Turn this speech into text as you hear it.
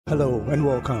Hello and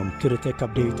welcome to the Tech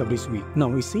Update of this week.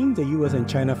 Now, it seems the US and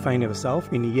China find themselves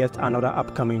in yet another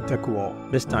upcoming tech war,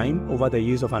 this time over the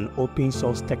use of an open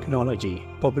source technology,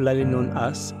 popularly known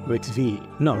as RISC-V.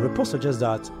 Now, reports suggest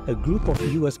that a group of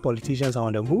US politicians are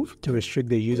on the move to restrict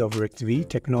the use of RISC-V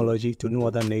technology to no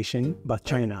other nation but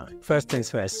China. First things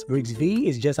first, RISC-V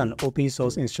is just an open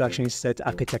source instruction set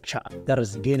architecture that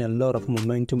has gained a lot of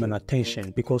momentum and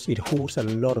attention because it holds a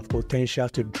lot of potential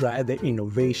to drive the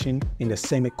innovation in the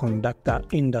semiconductor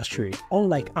industry.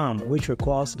 Unlike ARM, which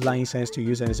requires license to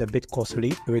use and is a bit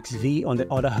costly, RISC-V, on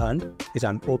the other hand, is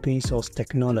an open source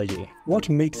technology. What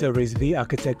makes a RISC-V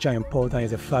architecture important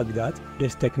is the fact that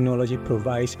this technology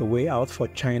provides a way out for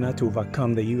China to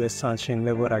overcome the US sanction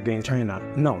leveled against China.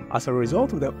 Now, as a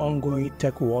result of the ongoing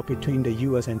tech war between the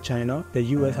US and China, the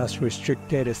US has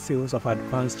restricted the sales of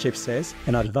advanced chipsets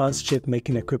and advanced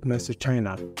chip-making equipment to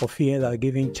China, for fear that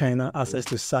giving China access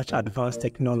to such advanced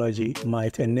technology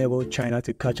might enable China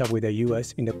to catch up with the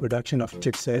US in the production of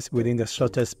chipsets within the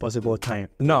shortest possible time.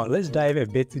 Now, let's dive a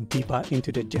bit deeper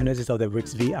into the genesis of the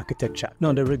RISC-V architecture.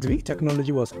 Now, the RISC-V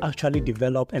technology was actually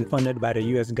developed and funded by the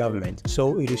US government,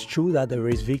 so it is true that the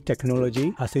RISC-V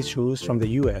technology has its roots from the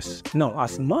US. Now,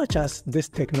 as much as this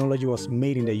technology was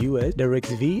made in the US, the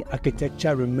RISC-V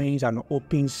architecture remains an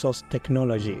open source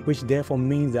technology, which therefore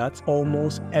means that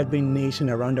almost every nation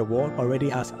around the world already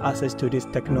has access to this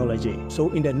technology. So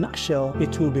in the nutshell,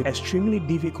 it will be extremely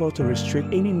difficult to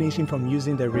restrict any nation from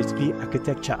using the RISC-V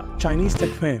architecture. Chinese tech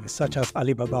firms such as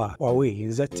Alibaba, Huawei,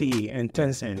 ZTE, and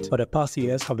Tencent for the past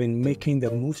years have been making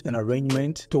the moves and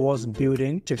arrangements towards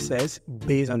building chipsets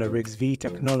based on the RISC-V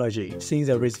technology. Since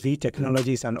the RISC-V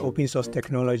technology is an open source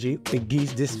technology, it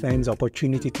gives these firms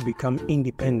opportunity to become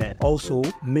independent. Also,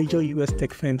 major US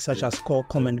tech firms such as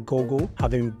Qualcomm and Google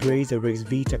have embraced the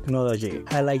RISC-V technology,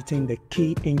 highlighting the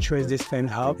key interest these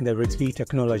firms have in the RISC-V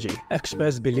technology.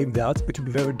 Experts believe that it will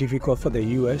be very difficult for the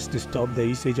US to stop the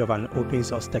usage of an open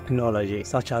source technology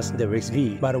such as the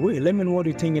RISC-V. By the way, let me know what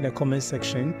you think in the comment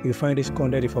section. If you find this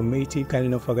content informative,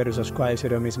 kindly don't forget to subscribe so you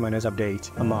don't miss my next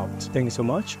update. I'm out. Thank you so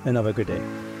much and have a good day.